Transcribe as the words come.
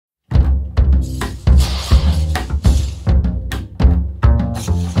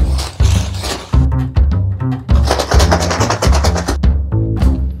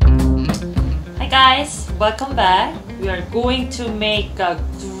welcome back. We are going to make a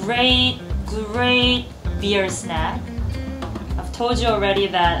great beer snack. I've told you already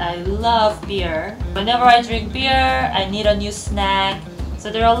that I love beer. Whenever I drink beer, I need a new snack.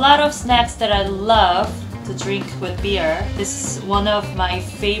 So there are a lot of snacks that I love to drink with beer. This is one of my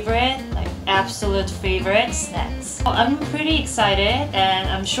favorite, absolute favorite snacks. I'm pretty excited, and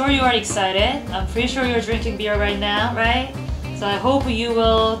I'm sure you are excited. I'm pretty sure you're drinking beer right now, right? So I hope you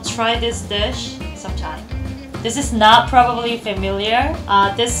will try this dish sometime. This is not probably familiar.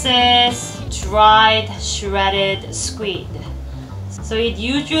 This is dried shredded squid. So it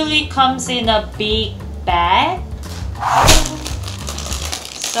usually comes in a big bag.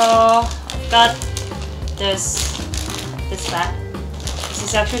 So I've got this bag. This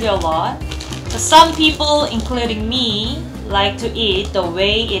is actually a lot. So some people, including me, like to eat the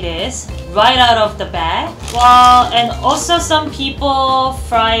way it is, right out of the bag. Well, and also some people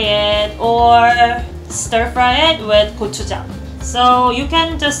fry it or stir fry it with gochujang. So you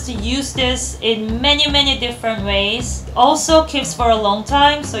can just use this in many different ways. Also keeps for a long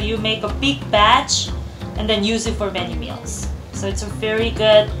time, so you make a big batch and then use it for many meals. So it's a very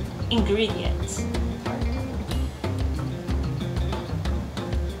good ingredient.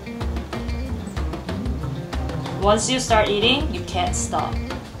 Once you start eating, you can't stop.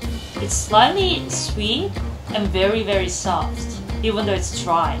 It's slightly sweet and very soft, even though it's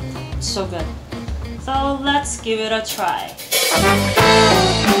dry. It's so good. So let's give it a try.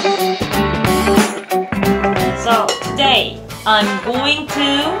 So today, I'm going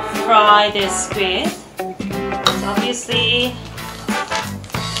to fry this squid. So obviously,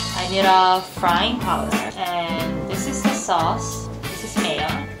 I need a frying powder. And this is the sauce. This is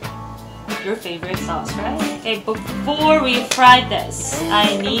mayo. Your favorite sauce, right? Okay, before we fry this,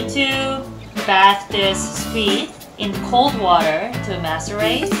 I need to bath this squid in cold water to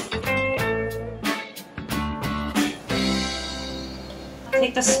macerate.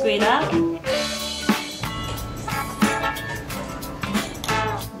 Take the squid out.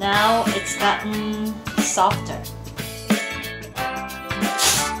 Now it's gotten softer.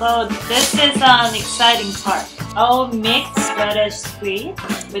 So this is an exciting part. I'll mix shredded squid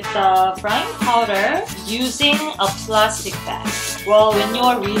with the frying powder using a plastic bag. Well, when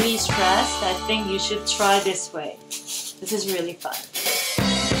you're really stressed, I think you should try this way. This is really fun.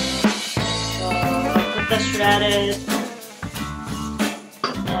 So put the shredded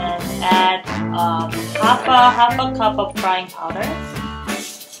and add half a cup of frying powder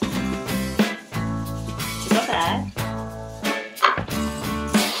to the bag.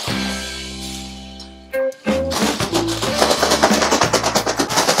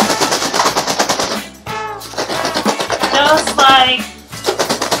 Just like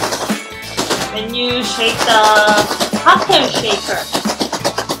when you shake the cocktail shaker.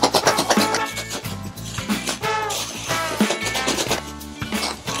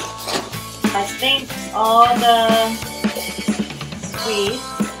 I think all the squid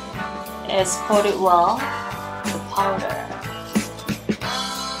is coated well with the powder.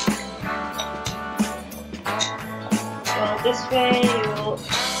 So this way you will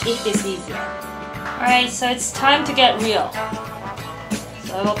eat this easier. Alright, so it's time to get real.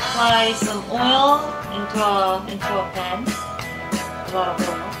 So I will apply some oil into a pan. A lot of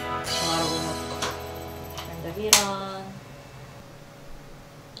oil. Turn the heat on.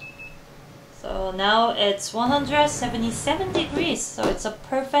 So now it's 177 degrees, so it's a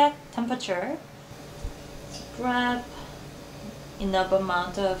perfect temperature. So grab enough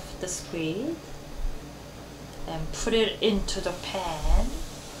amount of the squid and put it into the pan.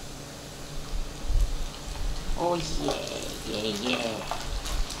 Oh yeah.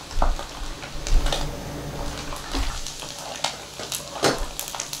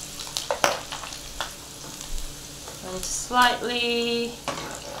 And slightly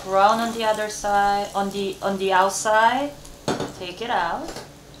brown on the other side, on the outside. Take it out.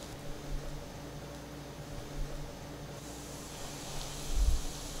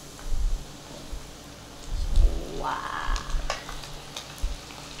 Wow.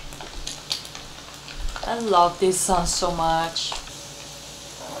 I love this song so much.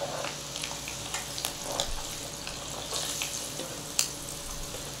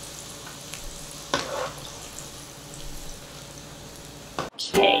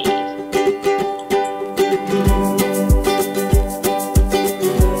 Okay.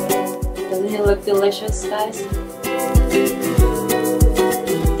 Doesn't it look delicious, guys?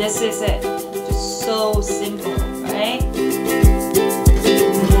 This is it. Just so simple, right?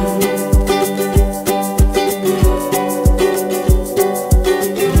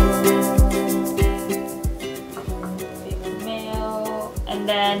 And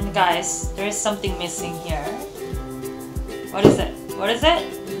then guys, there's something missing here. What is it? What is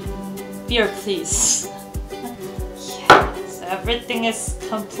it? Beer, please. Yes, everything is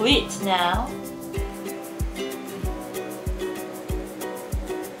complete now.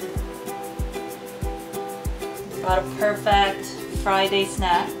 Got a perfect Friday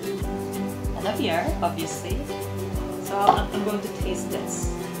snack. And a beer, obviously. So I'm going to taste this.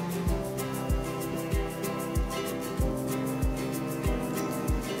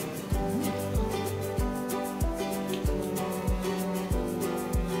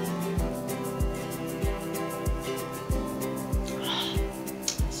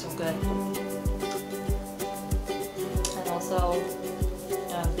 So good. And also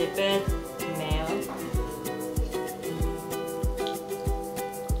dip it in mayo.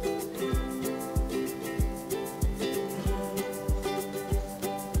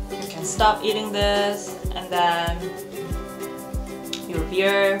 Stop eating this, and then your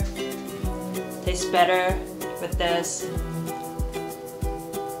beer tastes better with this.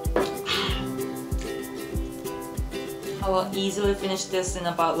 I will easily finish this in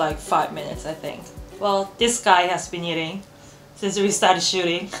about like 5 minutes, I think. Well, this guy has been eating since we started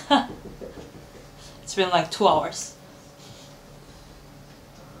shooting. It's been like 2 hours.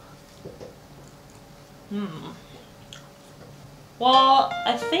 Well,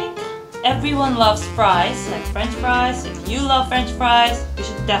 I think everyone loves fries, like French fries. If you love French fries, you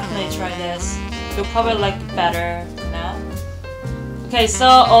should definitely try this. You'll probably like it better, you know? Okay, so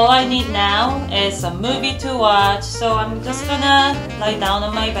all I need now is a movie to watch. So I'm just gonna lie down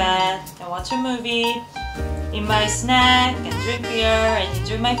on my bed and watch a movie, eat my snack and drink beer and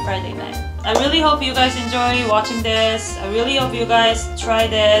enjoy my Friday night. I really hope you guys enjoy watching this. I really hope you guys try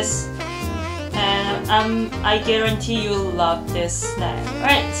this. And I guarantee you'll love this snack.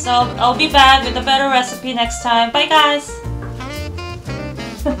 Alright, so I'll be back with a better recipe next time. Bye guys!